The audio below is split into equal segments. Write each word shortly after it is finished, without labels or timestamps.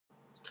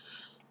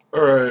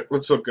Alright,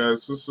 what's up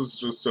guys? This is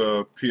just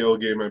a PL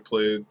game I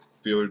played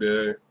the other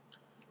day.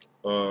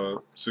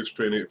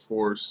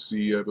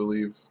 6.84C I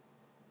believe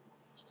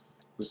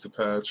is the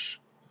patch.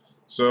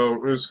 So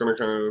we're just gonna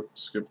kind of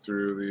skip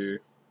through the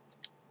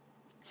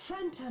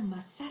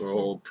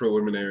whole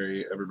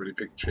preliminary everybody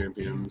pick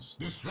champions.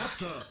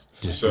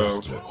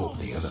 Disruptor. Hope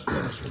the other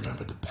fellas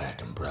remember to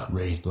pack and bro.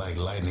 Raised like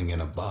lightning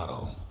in a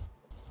bottle.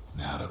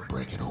 Now to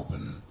break it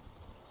open.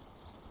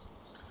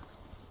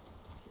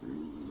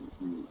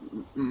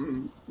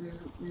 Mm-hmm.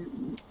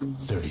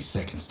 30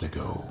 seconds to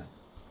go.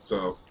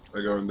 So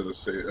I go into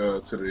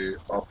the to the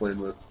off lane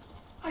with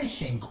I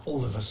think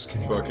all of us can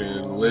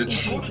fucking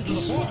Lich.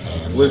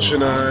 Lich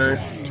and I,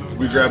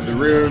 we grabbed the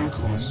rune.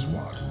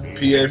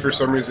 PA for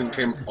some reason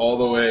came all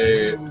the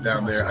way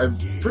down there. I'm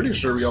pretty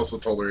sure we also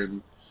told her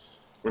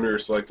when we were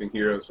selecting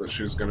heroes that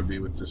she was going to be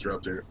with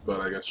Disruptor,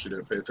 but I guess she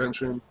didn't pay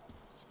attention.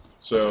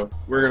 So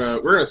we're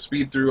gonna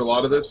speed through a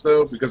lot of this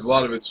though, because a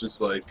lot of it's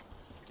just like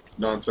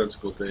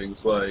nonsensical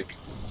things. Like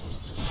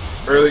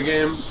early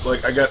game,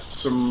 like I got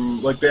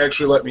some, like they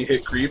actually let me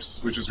hit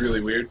creeps, which is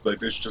really weird. Like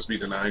they should just be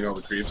denying all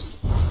the creeps,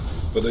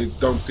 but they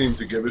don't seem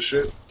to give a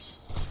shit.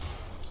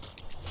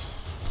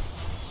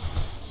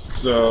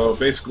 So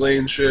basic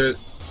lane shit,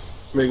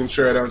 making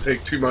sure I don't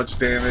take too much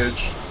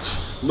damage.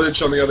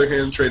 Lich, on the other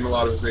hand, trading a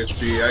lot of his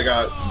HP. I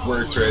got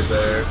worked right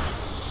there.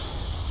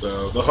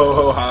 So the ho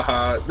ho ha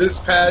ha. This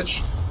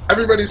patch,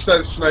 everybody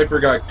says Sniper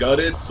got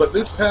gutted, but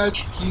this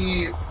patch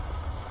he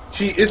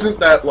isn't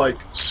that like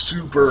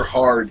super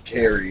hard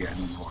carry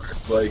anymore.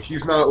 Like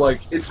he's not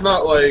like, it's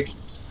not like,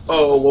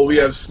 oh well we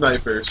have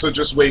Sniper, so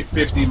just wait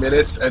 50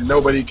 minutes and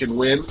nobody can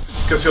win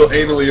because he'll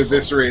anally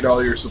eviscerate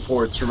all your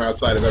supports from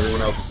outside of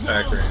everyone else's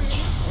attack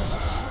range.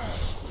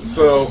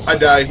 So I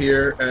die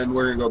here, and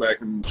we're gonna go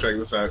back and check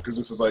this out because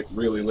this is like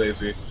really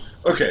lazy.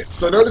 Okay,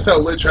 so notice how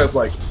Lich has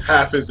like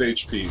half his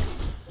HP.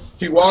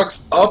 He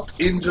walks up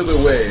into the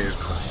wave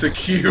to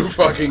Q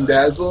fucking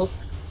Dazzle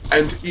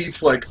and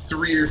eats like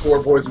 3 or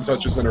 4 poison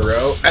touches in a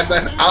row, and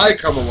then I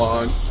come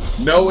along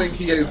knowing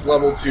he is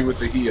level 2 with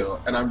the heal,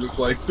 and I'm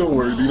just like, don't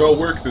worry dude, I'll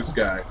work this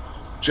guy.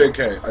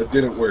 JK, I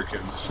didn't work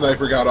him.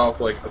 Sniper got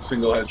off like a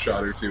single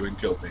headshot or 2 and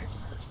killed me.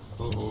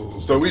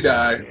 So we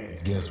die.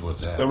 Guess what's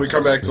happening? Then we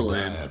come back to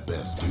lane.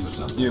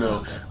 You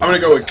know, I'm gonna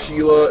go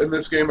Aquila in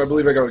this game. I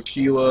believe I go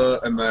Aquila,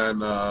 and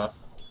then I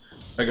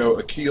go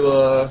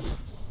Aquila,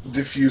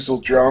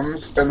 Diffusal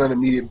Drums, and then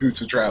immediate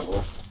Boots of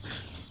Travel.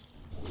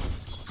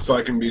 So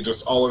I can be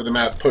just all over the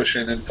map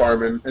pushing and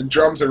farming. And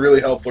drums are really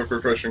helpful for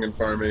pushing and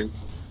farming.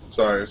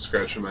 Sorry, I'm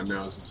scratching my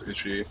nose, it's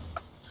itchy.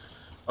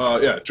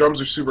 Yeah,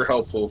 drums are super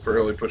helpful for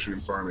early pushing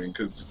and farming,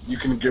 because you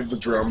can give the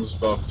drums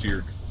buff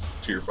to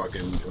your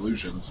fucking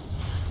illusions,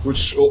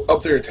 which will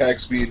up their attack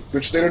speed,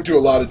 which they don't do a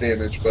lot of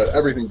damage, but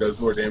everything does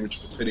more damage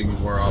if it's hitting you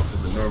more often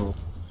than normal.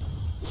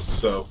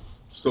 So,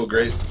 still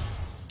great.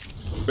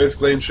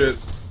 Basic lane shit.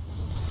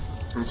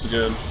 Once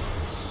again.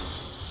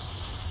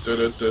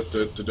 And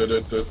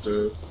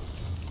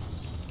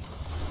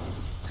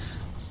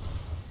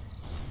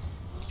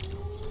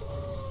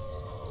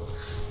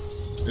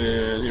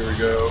here we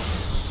go.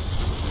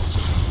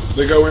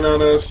 They go in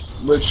on us.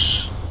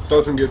 Lich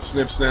doesn't get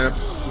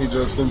snip-snapped. He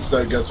just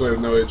instead gets away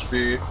with no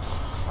HP.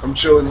 I'm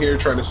chilling here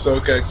trying to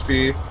soak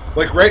XP.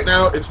 Like right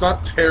now, it's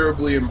not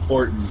terribly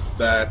important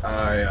that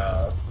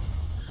I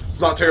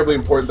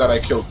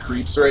kill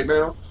creeps right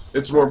now.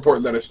 It's more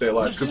important that I stay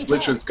alive, because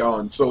Lich is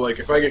gone. So like,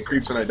 if I get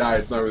creeps and I die,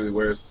 it's not really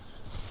worth.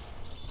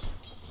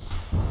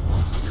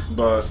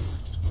 But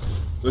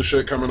this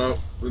shit coming up,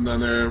 and then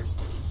they're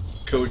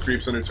kill the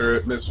creeps in a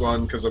turret, miss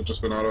one because I've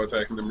just been auto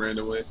attacking them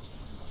randomly,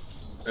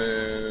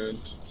 and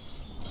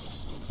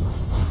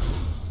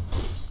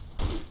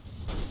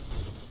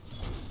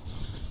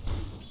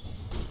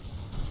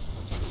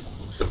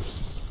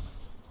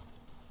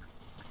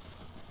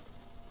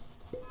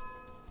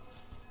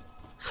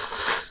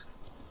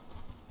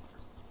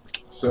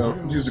so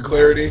use the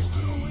clarity.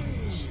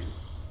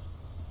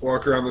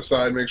 Walk around the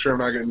side, make sure I'm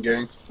not getting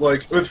ganked.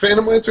 Like, with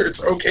Phantom Lancer,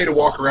 it's okay to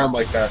walk around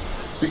like that.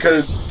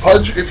 Because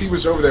Pudge, if he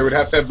was over there, would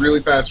have to have really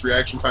fast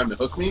reaction time to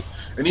hook me.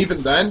 And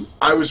even then,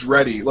 I was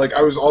ready. Like,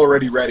 I was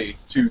already ready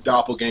to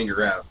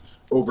doppelganger out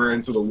over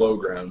into the low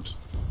ground.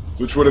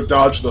 Which would have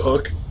dodged the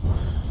hook.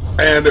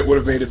 And it would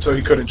have made it so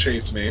he couldn't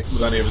chase me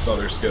with any of his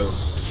other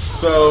skills.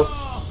 So,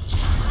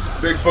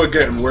 Bigfoot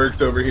getting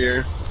worked over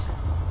here.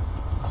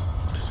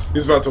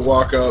 He's about to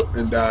walk up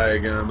and die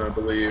again, I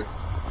believe.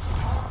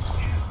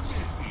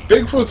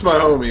 Bigfoot's my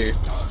homie.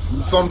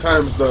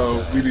 Sometimes,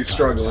 though, we be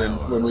struggling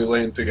when we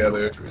lane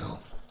together.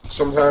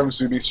 Sometimes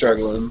we be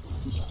struggling.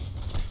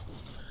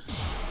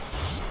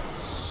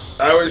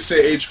 I always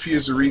say HP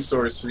is a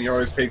resource, and he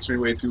always takes me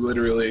way too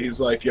literally. He's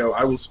like, yo,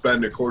 I will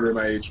spend a quarter of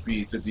my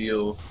HP to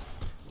deal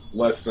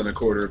less than a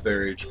quarter of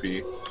their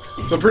HP.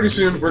 So pretty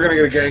soon, we're gonna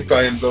get a gank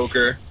by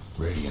Invoker.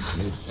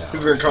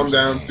 He's gonna come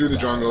down through the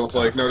jungle.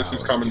 Like, notice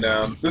he's coming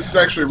down. This is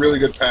actually a really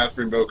good path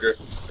for Invoker,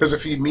 because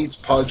if he meets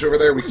Pudge over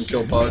there, we can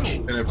kill Pudge,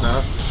 and if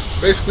not,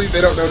 basically,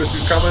 they don't notice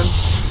he's coming.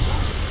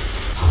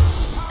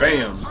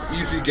 Bam!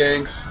 Easy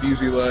ganks,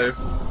 easy life.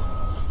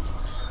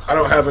 I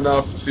don't have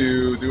enough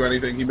to do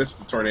anything. He missed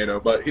the tornado,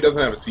 but he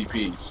doesn't have a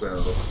TP,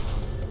 so...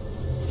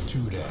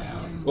 2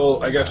 down.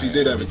 Well, I guess he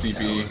did have a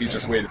TP, he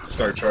just waited to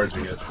start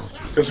charging it.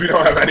 Because we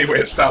don't have any way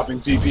of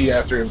stopping TP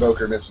after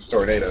Invoker misses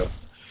Tornado.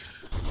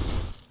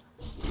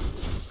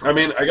 I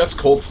mean, I guess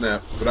Cold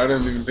Snap, but I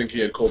didn't even think he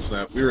had Cold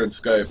Snap. We were in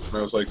Skype, and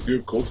I was like, do you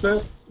have Cold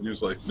Snap? And he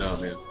was like, no,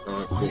 man, I don't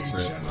have Cold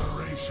Snap.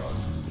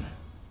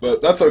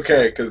 But that's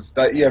okay, because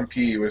that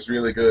EMP was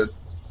really good.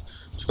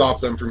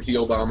 Stopped them from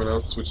heal bombing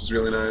us, which is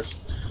really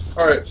nice.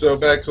 Alright, so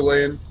back to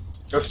lane.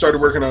 I started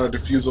working on a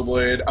Diffusal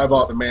Blade. I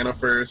bought the mana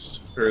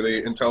first, or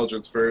the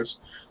Intelligence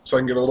first, so I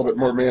can get a little bit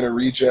more mana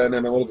regen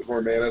and a little bit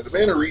more mana. The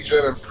mana regen,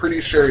 I'm pretty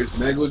sure, is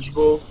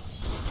negligible.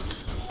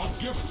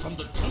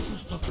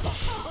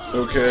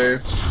 Okay,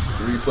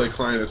 the replay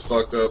client is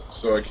fucked up,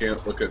 so I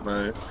can't look at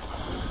my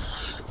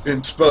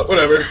int, but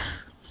whatever.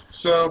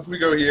 So, we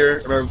go here,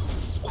 and I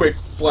quick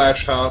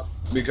flash top,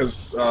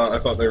 because I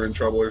thought they were in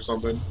trouble or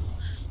something.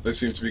 They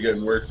seem to be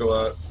getting worked a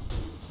lot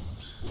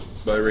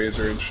by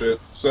Razor and shit.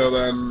 So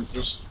then,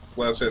 just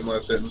last hit and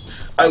last hit.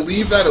 I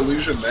leave that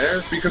illusion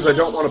there, because I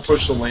don't want to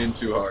push the lane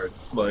too hard.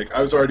 Like,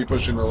 I was already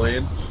pushing the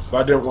lane, but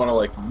I didn't want to,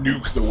 like,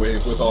 nuke the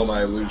wave with all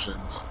my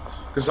illusions.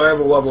 Because I have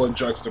a level in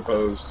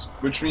Juxtapose,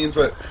 which means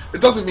that... It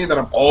doesn't mean that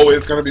I'm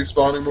always going to be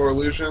spawning more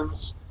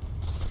illusions,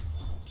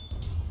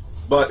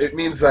 but it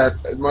means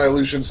that my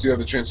illusions do have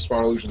the chance to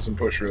spawn illusions and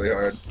push really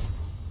hard.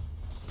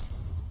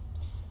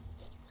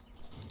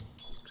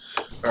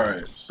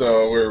 Alright,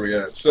 so where are we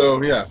at? So,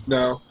 yeah,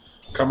 now,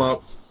 come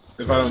up.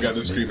 If I don't get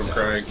this creep, I'm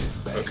crying.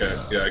 Okay,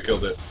 yeah, I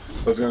killed it.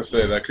 I was going to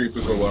say, that creep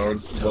was alone.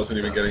 It wasn't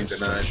even getting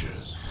denied.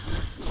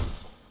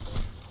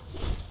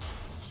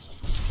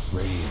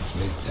 Radiant's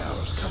mid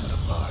tower's coming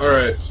apart.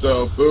 Alright,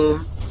 so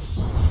boom,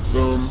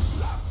 boom,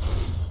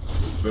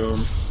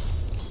 boom,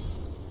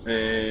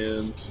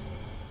 and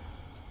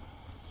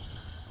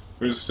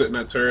we're just sitting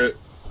at turret,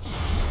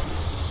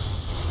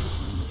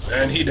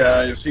 and he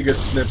dies. He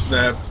gets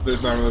snip-snapped.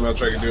 There's not really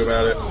much I can do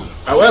about it.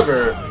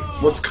 However,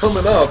 what's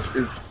coming up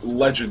is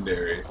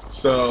legendary.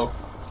 So,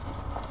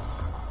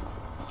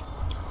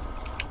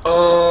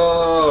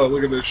 oh,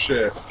 look at this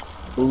shit.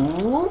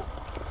 Boom,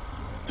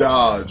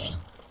 dodged.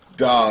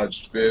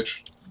 Dodged,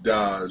 bitch.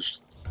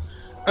 Dodged.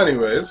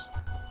 Anyways,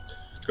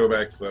 go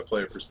back to that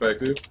player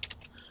perspective.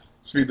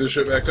 Speed this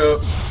shit back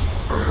up.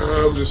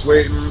 I'm just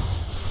waiting.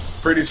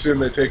 Pretty soon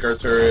they take our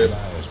turret.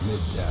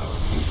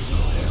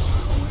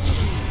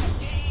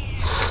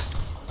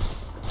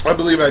 I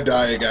believe I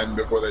die again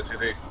before they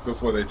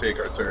take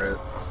our turret.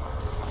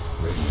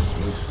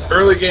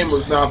 Early game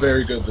was not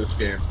very good this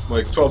game.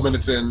 Like 12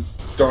 minutes in,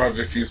 don't have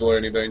Diffusal or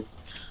anything.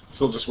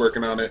 Still just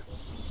working on it.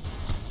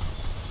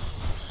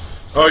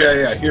 Oh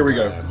yeah, here we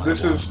go.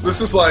 This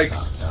is like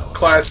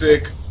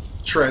classic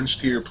trench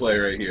tier play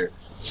right here.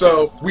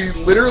 So we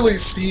literally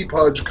see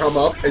Pudge come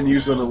up and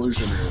use an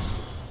illusion room,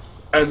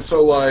 and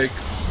so like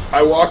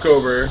I walk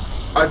over,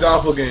 I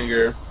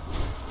doppelganger,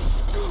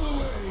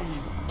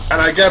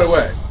 and I get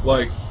away.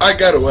 Like I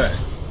get away.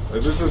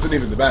 Like, this isn't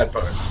even the bad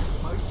part.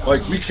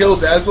 Like we kill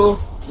Dazzle,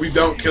 we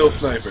don't kill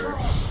Sniper,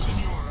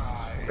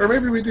 or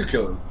maybe we do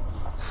kill him.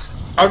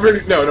 I'm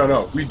ready.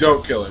 No, we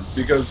don't kill him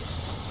because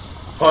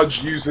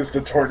Pudge uses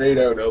the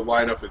tornado to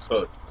line up his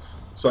hook,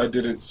 so I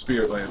didn't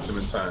Spirit Lance him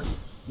in time.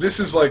 This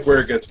is like where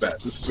it gets bad.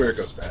 This is where it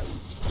goes bad.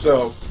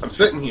 So, I'm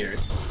sitting here.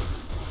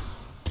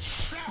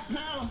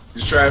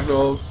 These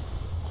shrapnels.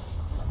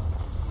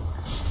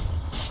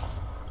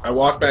 I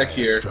walk back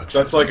here.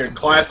 That's like a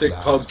classic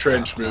pub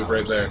trench move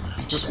right there.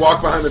 Just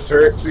walk behind the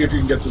turret, see if you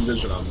can get some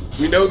vision on them.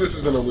 We know this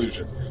is an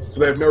illusion, so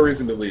they have no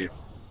reason to leave.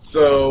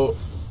 So,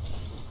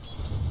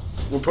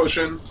 we're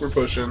pushing.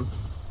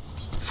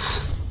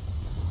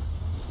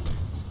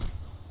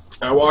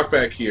 I walk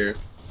back here,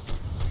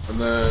 and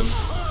then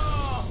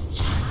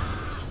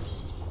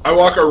I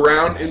walk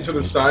around into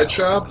the side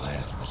shop,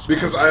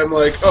 because I'm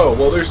like, oh,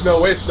 well, there's no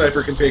way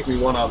Sniper can take me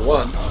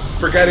one-on-one,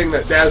 forgetting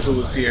that Dazzle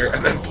was here,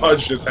 and then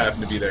Pudge just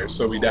happened to be there,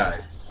 so we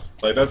died.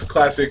 Like, that's a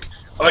classic,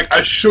 like, I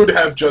should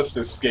have just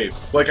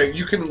escaped. Like,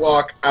 you can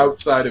walk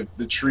outside of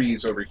the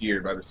trees over here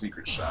by the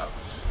secret shop.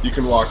 You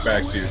can walk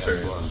back to your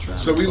turret.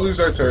 So we lose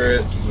our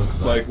turret,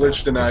 like,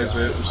 Lich denies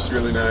it, which is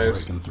really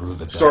nice.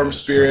 Storm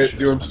Spirit,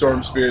 doing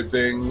Storm Spirit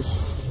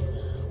things.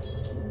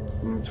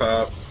 On the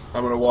top.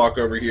 I'm gonna walk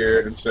over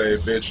here and say,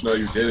 bitch, no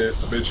you didn't.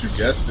 Bitch, you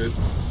guessed it.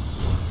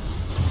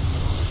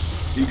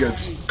 He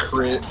gets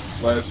crit,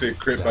 last hit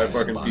crit by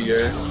fucking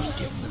PA.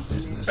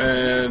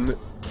 And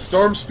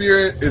Storm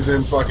Spirit is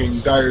in fucking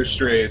dire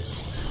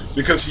straits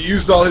because he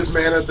used all his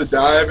mana to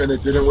dive and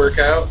it didn't work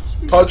out.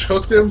 Pudge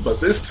hooked him, but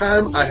this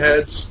time I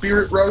had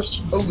Spirit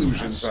Rush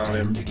illusions on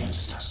him.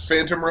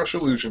 Phantom Rush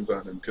illusions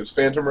on him, because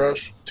Phantom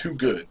Rush, too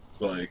good.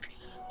 Like,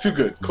 too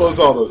good. Close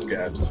all those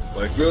gaps.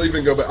 Like, we'll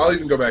even go back. I'll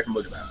even go back and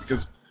look at that,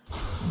 because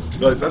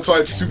like, that's why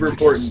it's super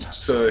important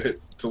to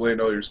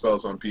land all your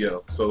spells on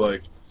PL. So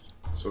like,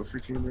 so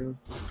freaking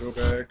go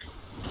back.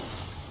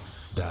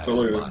 So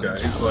look at this guy.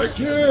 He's like,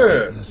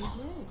 yeah,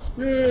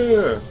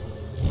 yeah.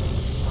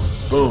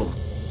 Boom.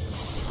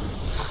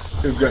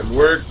 He's getting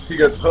worked. He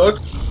gets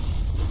hooked.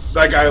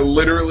 that guy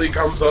literally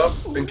comes up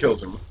and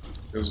kills him.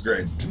 It was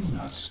great. Do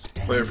not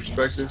stand Player against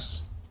perspective.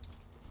 us.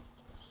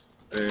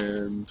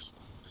 And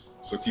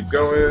so keep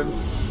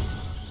going.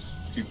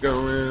 Keep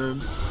going.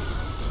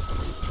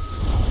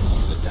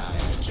 The Dire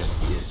just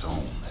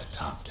disowned that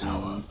top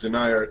tower.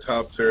 Deny our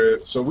top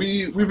turret. So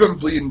we've been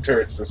bleeding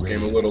turrets this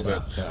game a little bit.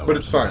 But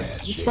it's fine.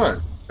 It's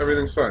fine.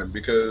 Everything's fine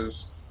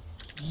because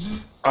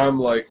I'm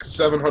like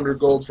 700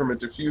 gold from a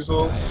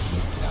defusal.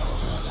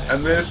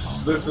 And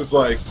this is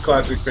like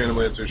classic Phantom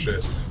Lancer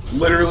shit.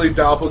 Literally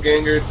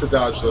doppelganger to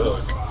dodge the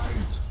hook.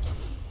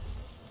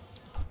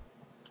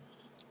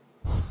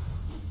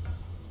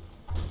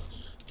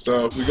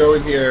 So we go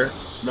in here,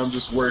 and I'm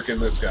just working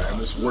this guy. I'm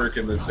just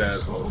working this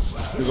Dazzle.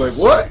 He's like,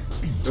 what?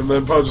 And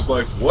then Pudge is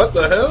like, what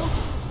the hell?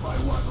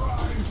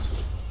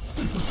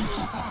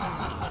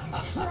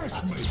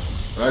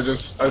 And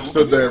I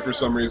stood there for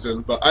some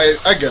reason, but I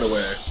get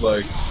away.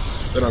 Like,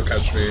 they don't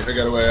catch me. I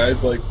get away. I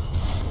have like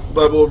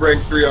level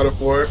rank 3 out of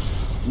 4.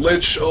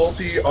 Lich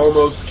ulti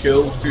almost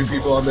kills 2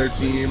 people on their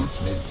team.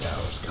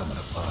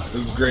 It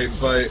was a great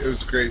fight. It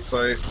was a great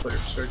fight. Player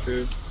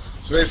perspective.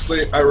 So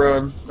basically, I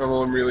run.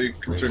 All I'm really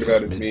concerned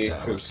about is me,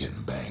 because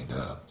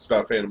it's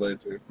about Phantom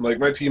Lancer. Like,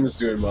 my team is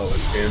doing well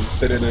this game.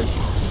 They didn't.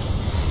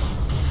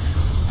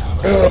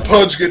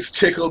 Pudge gets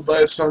tickled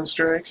by a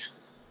Sunstrike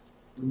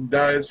and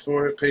dies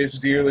for it, pays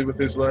dearly with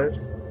his life.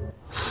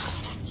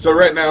 So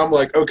right now, I'm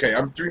like, okay,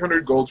 I'm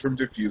 300 gold from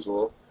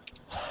Diffusal.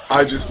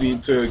 I just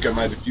need to get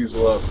my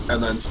Diffusal up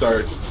and then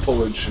start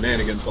pulling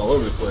shenanigans all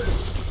over the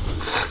place.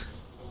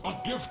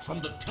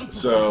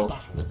 So,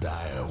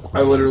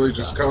 I literally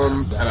just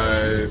come, and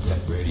I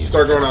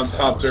start going on the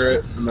top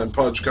turret, and then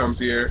Pudge comes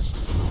here,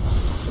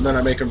 and then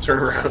I make him turn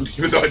around,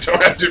 even though I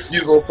don't have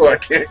Diffusal, so I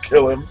can't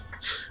kill him.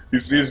 He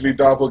sees me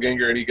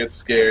doppelganger, and he gets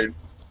scared.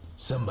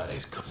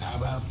 Somebody's cooking. How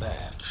about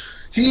that?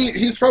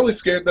 He's probably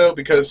scared, though,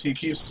 because he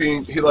keeps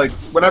seeing,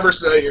 whenever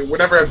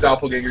I've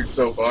doppelgangered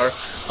so far,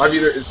 I've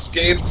either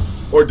escaped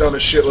or done a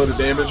shitload of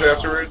damage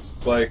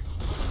afterwards, like,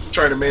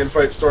 trying to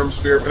man-fight Storm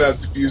Spirit without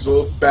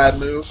Diffusal. Bad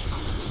move.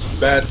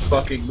 Bad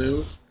fucking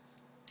move.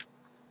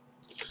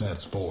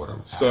 That's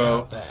Fordham.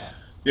 So,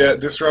 yeah,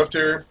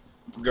 Disruptor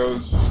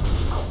goes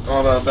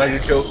on a mega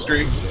kill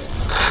streak.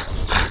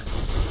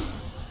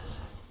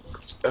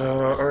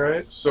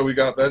 Alright, so we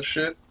got that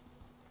shit.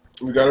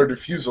 We got our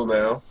Diffusal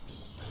now,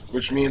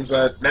 which means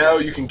that now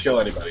you can kill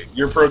anybody.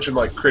 You're approaching,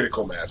 like,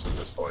 critical mass at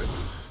this point.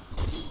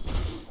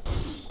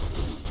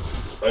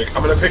 Like,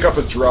 I'm gonna pick up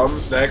a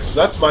drums next.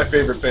 That's my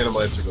favorite Phantom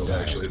Lancer build,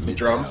 actually, is the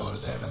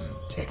drums.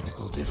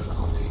 Technical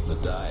difficulty. The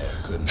Dire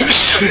couldn't.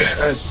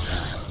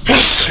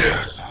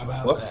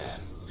 What?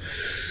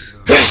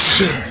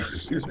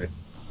 Excuse me.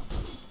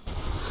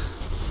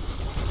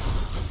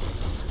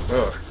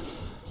 Ugh.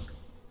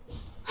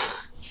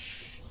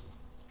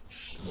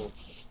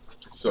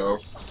 So,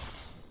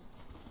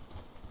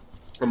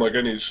 I'm like,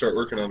 I need to start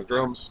working on the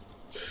drums.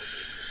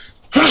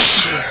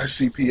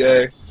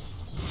 CPA.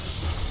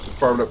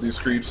 Farming up these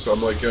creeps, so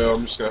I'm like, yo,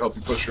 I'm just gonna help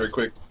you push right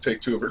quick, take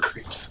 2 of her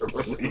creeps, and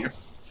then leave.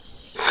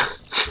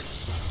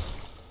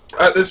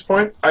 At this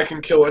point, I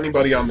can kill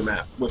anybody on the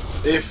map.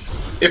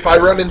 If I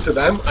run into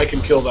them, I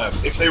can kill them.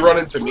 If they run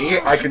into me,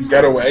 I can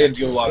get away and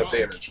deal a lot of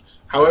damage.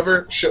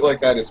 However, shit like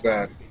that is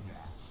bad.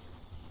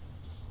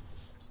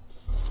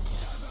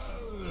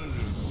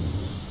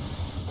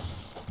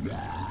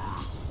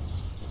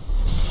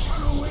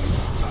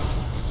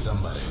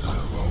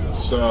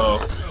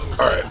 So,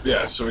 alright,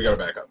 yeah, so we gotta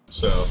back up.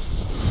 So,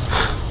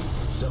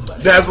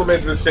 Dazzle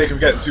made the mistake of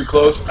getting too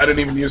close. I didn't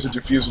even use a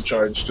Diffusal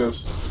charge,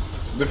 just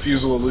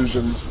Diffusal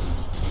illusions.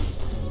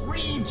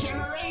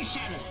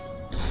 Regeneration.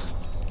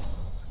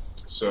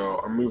 So,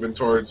 I'm moving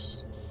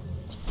towards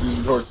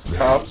the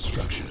top.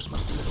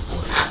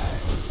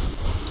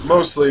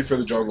 Mostly for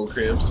the jungle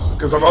cramps,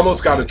 because I've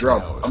almost got a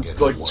drum. I'm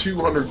like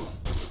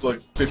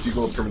 250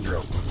 gold from a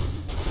drum.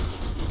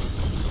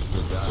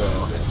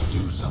 So,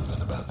 do something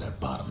about that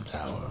bottom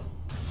tower.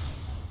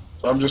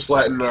 I'm just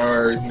letting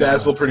our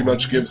Dazzle pretty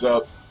much gives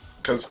up,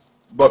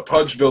 but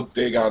Pudge builds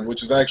Dagon,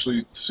 which is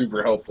actually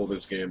super helpful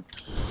this game,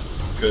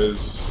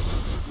 because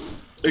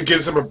it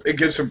gives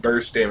him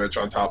burst damage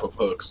on top of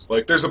hooks.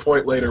 Like, there's a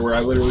point later where I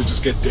literally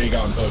just get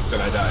Dagon hooked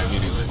and I die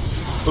immediately.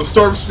 So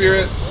Storm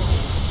Spirit,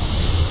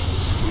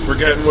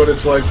 forgetting what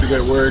it's like to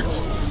get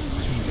worked.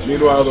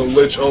 Meanwhile, the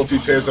Lich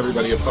ulti tears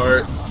everybody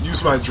apart.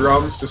 Use my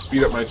drums to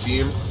speed up my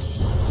team.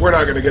 We're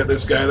not gonna get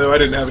this guy, though. I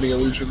didn't have any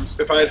illusions.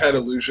 If I had had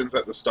illusions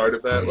at the start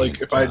of that, like,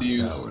 if I'd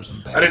used...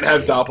 I didn't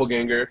have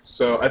Doppelganger,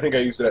 so I think I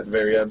used it at the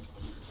very end.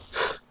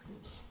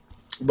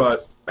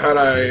 But had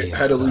I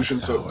had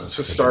illusions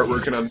to start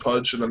working on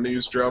Pudge and then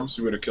use drums,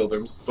 we would have killed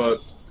him. But,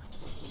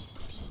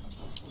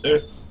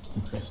 It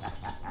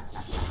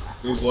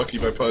was lucky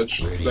by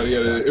Pudge that he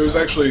had it was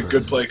actually a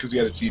good play because he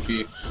had a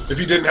TP. If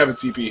he didn't have a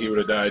TP, he would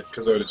have died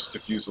because I would have just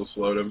Diffusal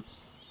slowed him.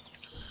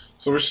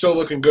 So we're still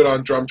looking good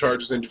on drum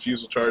charges and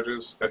Diffusal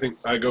charges. I think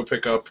I go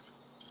pick up...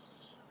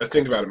 I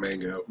think about a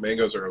Mango.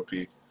 Mangoes are OP.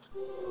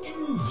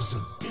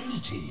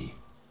 Invisibility.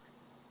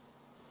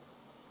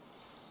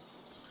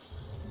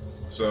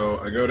 So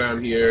I go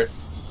down here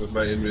with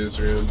my invis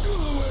room.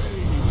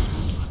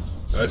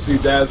 I see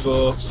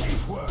Dazzle.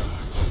 Safe word.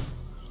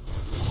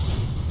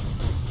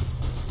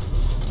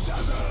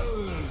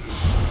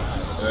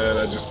 And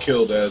I just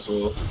kill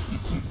Dazzle.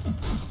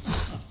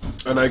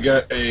 And I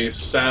get a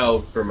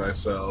salve for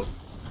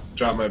myself.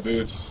 Drop my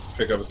boots,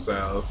 pick up a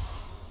salve.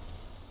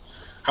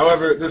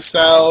 However, this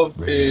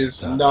salve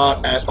is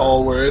not at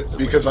all worth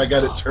because I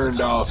got it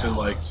turned off in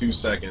like 2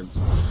 seconds.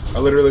 I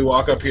literally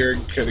walk up here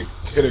and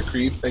hit a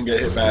creep and get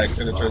hit back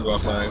and it turns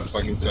off my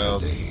fucking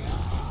salve.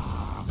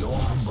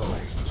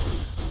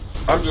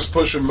 I'm just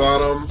pushing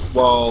bottom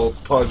while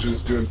Pudge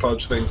is doing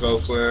Pudge things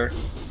elsewhere.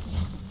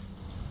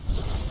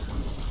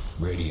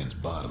 Radiant's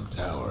bottom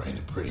tower ain't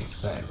a pretty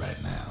sight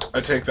right now.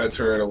 I tank that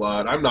turret a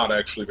lot. I'm not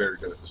actually very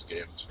good at this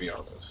game, to be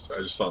honest. I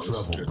just thought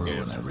this was a good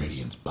game. At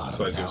Radiant's bottom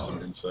So I'd tower. give some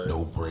insight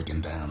No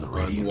breaking down the on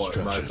Radiant what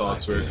my structures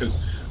thoughts like were,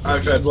 this. because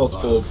I've had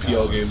multiple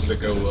PL games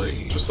that go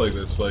like just like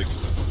this. Like,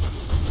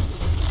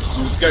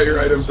 you just get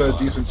your items at a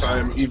decent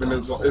time, even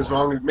as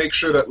long as make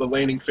sure that the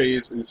laning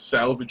phase is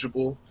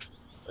salvageable.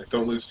 Like,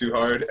 don't lose too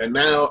hard. And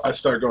now I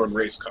start going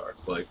race car.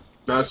 Like,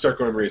 now I start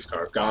going race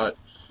car. I've got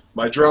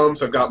my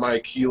drums, I've got my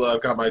Aquila,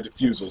 I've got my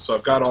diffusal, so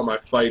I've got all my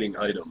fighting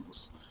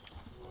items,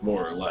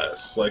 more or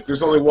less. Like,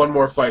 there's only one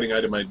more fighting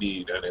item I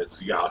need, and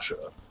it's Yasha.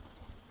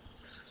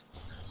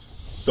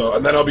 So,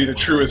 and then I'll be the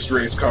truest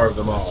race car of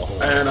them all.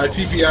 And I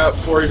TP out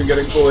before even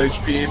getting full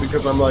HP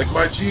because I'm like,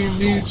 my team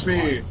needs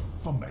me!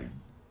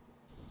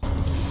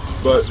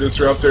 But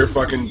Disruptor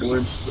fucking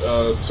glimpsed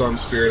Storm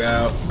Spirit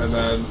out, and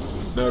then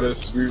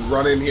notice we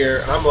run in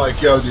here, and I'm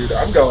like, yo dude,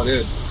 I'm going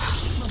in.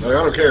 Like,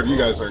 I don't care if you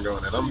guys aren't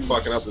going in, I'm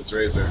fucking up this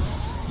Razor.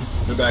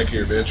 Get back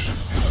here, bitch.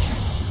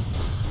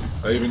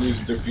 I even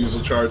used a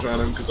Diffusal Charge on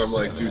him because I'm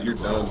like, dude, you're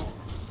done.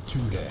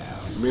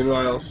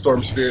 Meanwhile,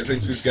 Storm Spirit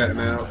thinks he's getting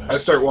out. I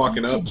start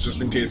walking up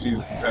just in case he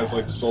has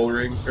like Soul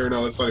Ring. Or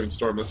no, that's not even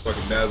Storm, that's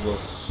fucking Dazzle.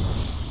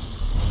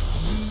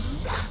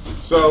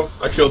 So,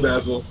 I kill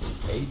Dazzle.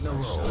 8 in a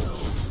row.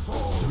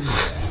 3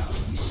 down.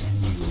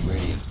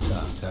 Radiant's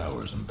top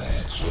tower's in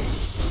bad shape.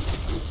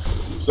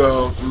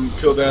 So,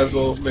 kill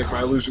Dazzle, make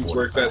my illusions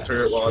work that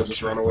turret while I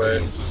just run away.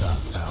 Radiant's top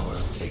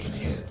tower's taking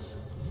hits.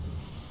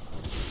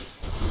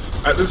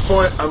 At this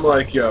point, I'm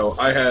like, yo,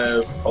 I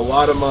have a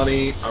lot of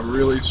money, I'm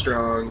really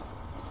strong.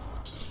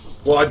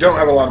 Well, I don't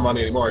have a lot of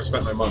money anymore, I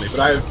spent my money, but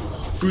I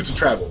have Boots of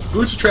Travel.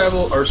 Boots of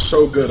Travel are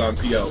so good on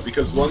PL,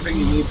 because one thing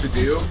you need to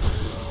do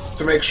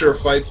to make sure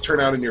fights turn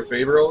out in your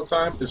favor all the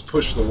time is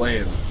push the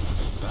lands.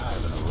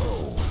 5 in a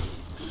row.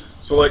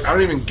 So, like, I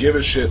don't even give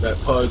a shit that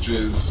Pudge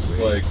is,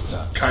 like,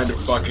 kind of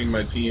fucking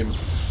my team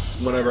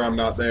whenever I'm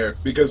not there,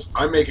 because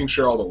I'm making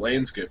sure all the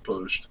lanes get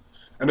pushed.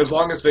 And as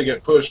long as they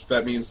get pushed,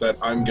 that means that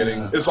I'm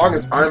getting... As long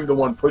as I'm the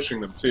one pushing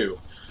them, too,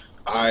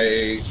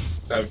 I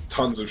have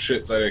tons of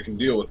shit that I can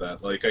deal with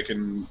that. Like, I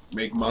can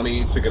make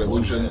money to get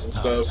illusions and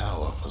stuff.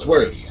 It's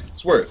worth.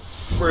 It's worth.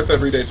 Worth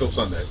every day till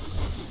Sunday.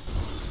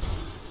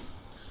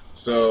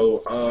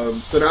 So,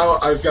 so now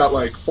I've got,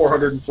 like,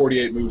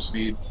 448 move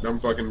speed. I'm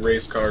fucking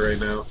race car right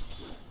now.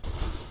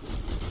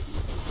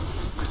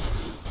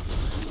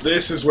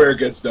 This is where it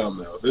gets dumb,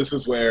 though. This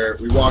is where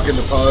we walk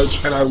into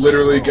Pudge, and I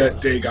literally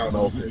get Dagon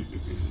ulted.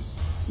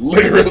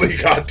 Literally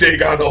got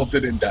Dagon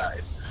ulted and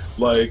died.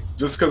 Like,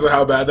 just because of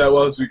how bad that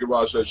was, we could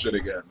watch that shit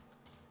again.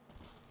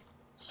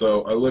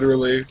 So, I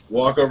literally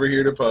walk over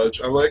here to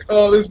Pudge. I'm like,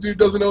 oh, this dude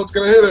doesn't know what's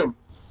gonna hit him.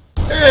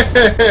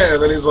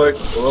 And then he's like,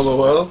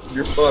 well,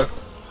 you're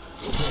fucked.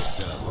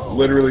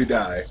 Literally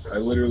die. I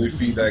literally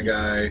feed that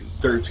guy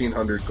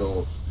 1,300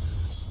 gold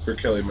for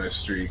killing my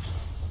streak.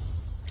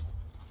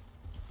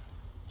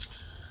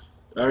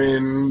 I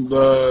mean,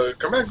 the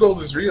comeback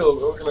gold is real,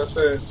 what can I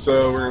say?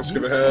 So, we're gonna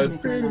skip ahead.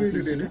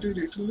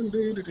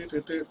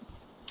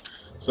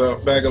 So,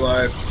 back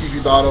alive,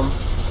 TP bottom.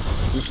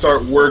 Just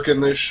start working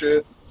this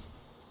shit.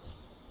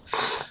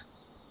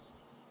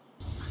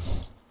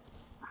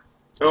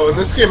 Oh, in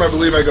this game I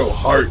believe I go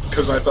heart,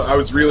 because I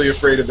was really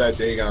afraid of that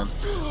Dagon.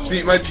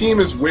 See, my team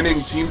is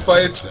winning team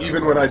fights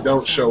even when I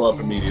don't show up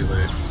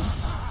immediately.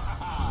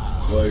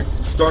 Like,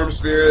 Storm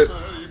Spirit,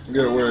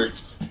 it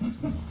works.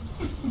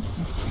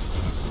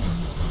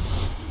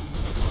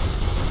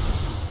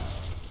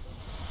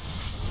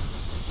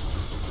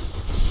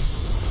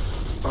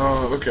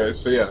 Oh, okay,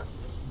 so yeah,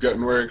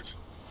 getting worked.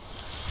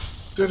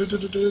 Radiant's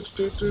mid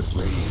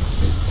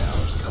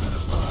tower's coming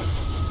apart.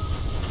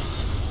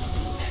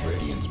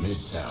 Radiant's mid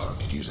tower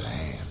could use a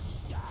hand.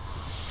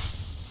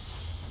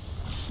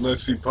 And I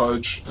see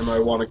Pudge, and I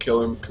want to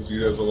kill him because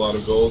he has a lot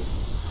of gold.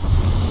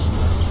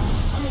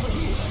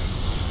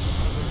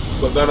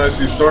 But then I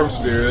see Storm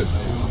Spirit,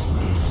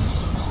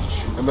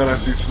 and then I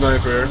see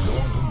Sniper,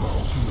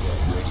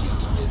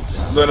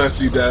 and then I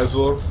see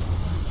Dazzle.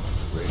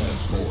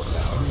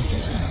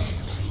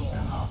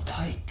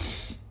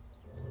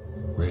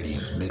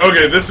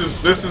 Okay, this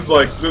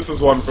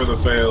is one for the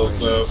fails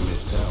though.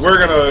 We're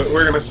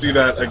gonna see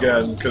that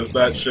again because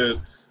that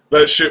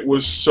shit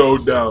was so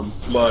dumb,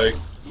 like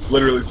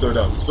literally so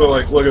dumb. So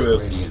like, look at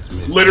this,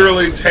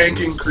 literally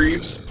tanking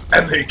creeps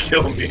and they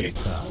kill me.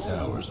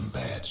 Armor's in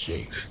bad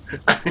shape.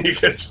 He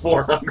gets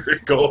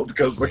 400 gold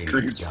because the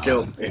creeps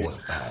killed me.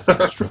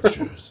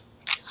 Structures.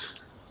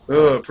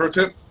 Pro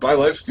tip, buy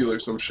lifesteal or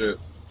some shit.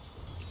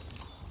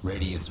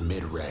 Radiance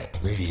mid-rack.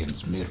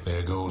 Radiance mid.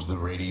 There goes the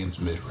Radiance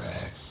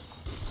mid-racks.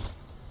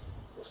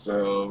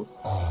 So...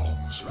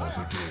 Arms for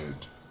the dead.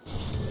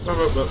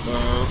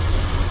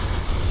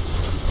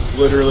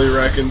 Literally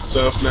wrecking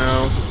stuff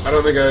now. I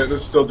don't think this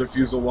is still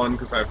Diffusal 1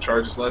 because I have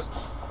charges left.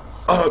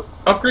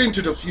 Upgrading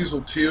to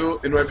Diffusal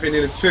 2, in my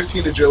opinion, it's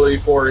 15 agility,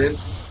 4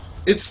 int.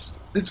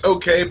 It's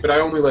okay, but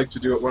I only like to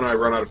do it when I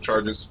run out of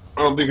charges.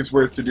 I don't think it's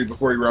worth to do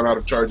before you run out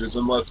of charges,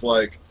 unless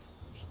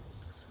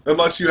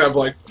you have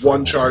like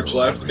 1 charge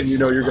left and you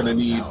know you're gonna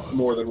need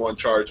more than 1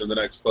 charge in the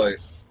next fight.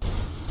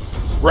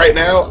 Right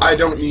now, I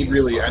don't need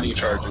really any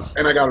charges,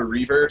 and I got a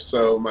Reaver,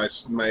 so my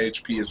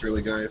HP is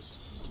really nice.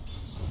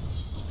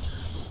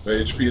 My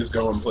HP is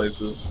going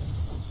places.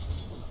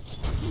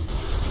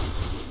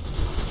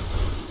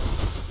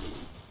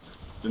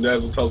 And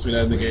Dazzle tells me to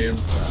end the game,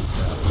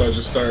 so I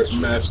just start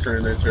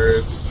massacring their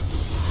turrets.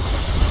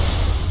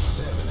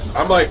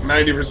 I'm like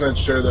 90%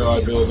 sure though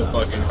I build a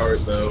fucking heart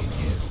though.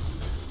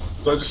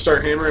 So I just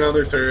start hammering on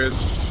their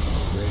turrets.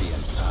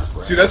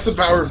 See, that's the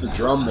power of the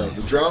drum though.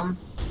 The drum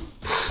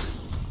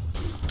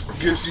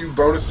gives you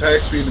bonus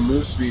attack speed and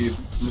move speed.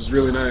 It was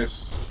really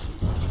nice.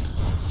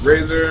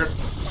 Razor,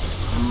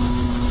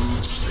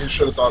 he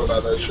should have thought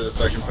about that shit a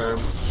second time.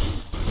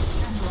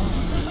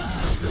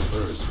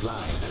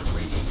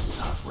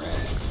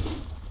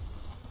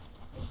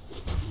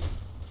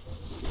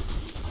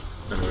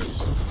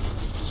 Anyways.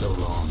 So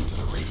long to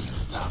the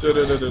Radiance top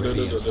rack.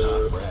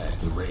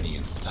 The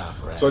Radiance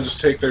top rack. So I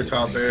just take their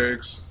top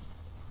barracks.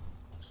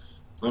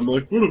 I'm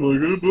like, what am I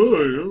gonna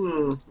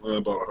buy? I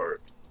bought a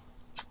heart.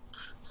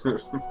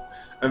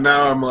 And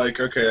now I'm like,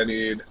 okay,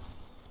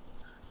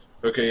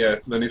 okay, yeah.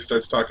 Then he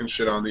starts talking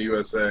shit on the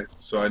USA.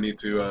 So I need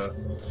to,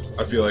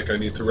 I feel like I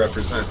need to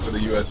represent for the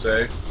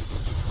USA.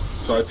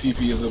 So I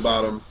TP in the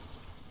bottom.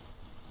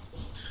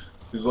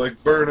 He's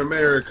like, burn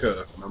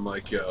America. And I'm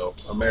like, yo,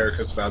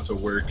 America's about to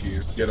work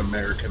you. Get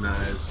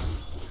Americanized.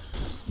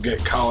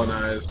 Get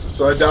colonized.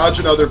 So I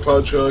dodge another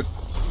punch hook.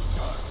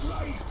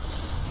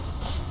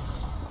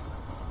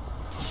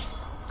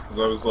 Because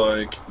I was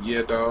like,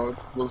 yeah,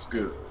 dog, what's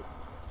good?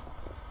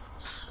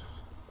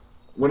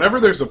 Whenever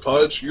there's a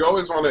pudge, you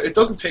always want to... It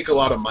doesn't take a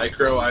lot of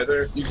micro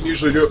either. You can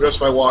usually do it just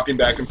by walking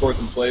back and forth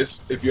in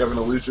place if you have an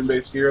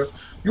illusion-based hero.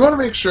 You want to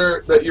make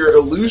sure that your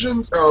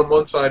illusions are on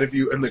one side of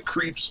you and the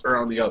creeps are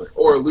on the other.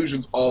 Or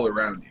illusions all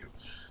around you.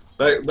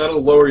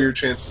 That'll lower your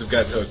chances of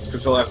getting hooked,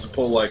 because he'll have to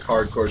pull, like,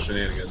 hardcore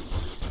shenanigans.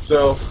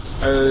 So,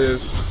 I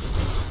just...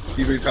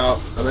 TV top,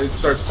 and then he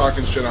starts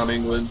talking shit on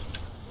England.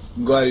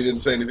 I'm glad he didn't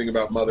say anything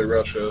about Mother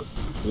Russia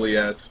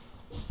yet.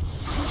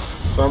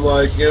 So I'm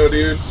like, yo,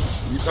 dude...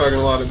 You talking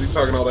all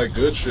that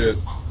good shit.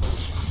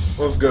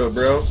 What's good,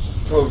 bro?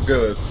 What's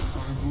good?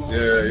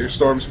 Yeah, your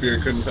Storm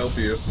Spirit couldn't help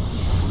you.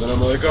 And then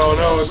I'm like, oh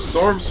no, it's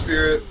Storm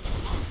Spirit.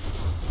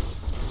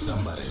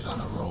 Somebody's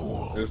on a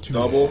roll. It's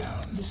double.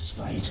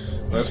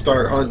 I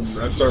start hunting.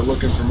 I start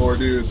looking for more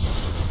dudes.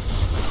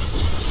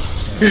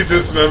 He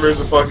dismembers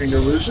a fucking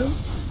illusion?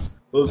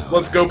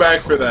 Let's go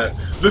back for that.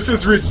 This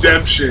is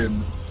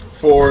redemption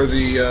for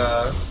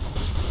the,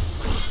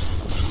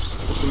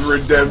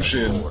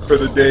 redemption for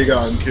the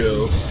Dagon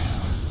kill.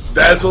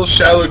 Dazzle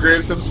shallow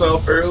graves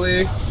himself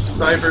early.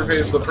 Sniper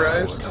pays the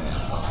price.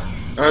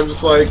 I'm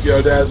just like,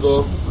 yo,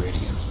 Dazzle.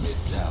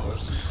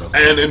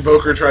 And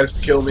Invoker tries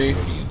to kill me.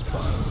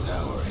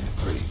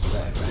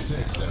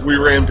 We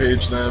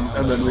rampage them,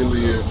 and then we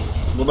leave.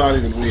 Well, not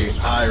even we.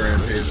 I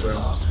rampage them.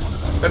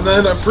 And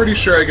then I'm pretty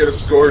sure I get a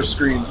score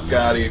screen,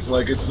 Scotty.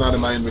 Like, it's not in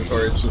my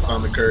inventory, it's just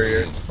on the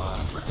courier.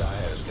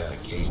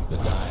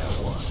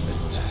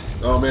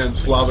 Oh man,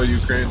 Slava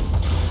Ukraine.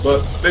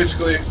 But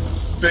basically,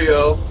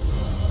 VL,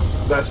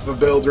 that's the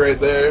build right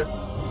there.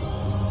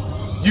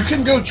 You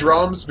can go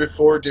drums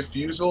before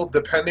diffusal,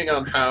 depending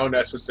on how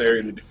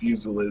necessary the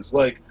diffusal is.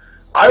 Like,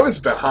 I was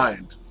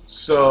behind,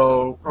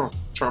 so... Oh,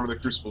 Charm of the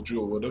Crucible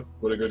Jewel,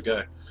 what a good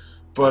guy.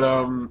 But,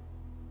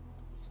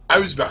 I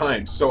was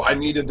behind, so I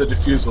needed the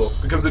diffusal,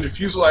 because the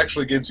diffusal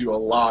actually gives you a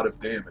lot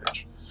of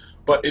damage.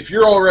 But if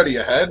you're already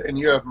ahead, and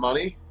you have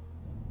money...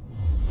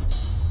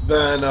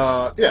 Then,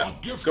 yeah,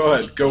 go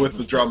ahead. Go with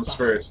the drums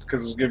first,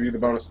 because it'll give you the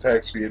bonus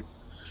attack speed.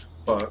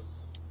 But,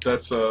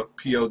 that's a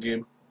PL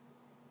game.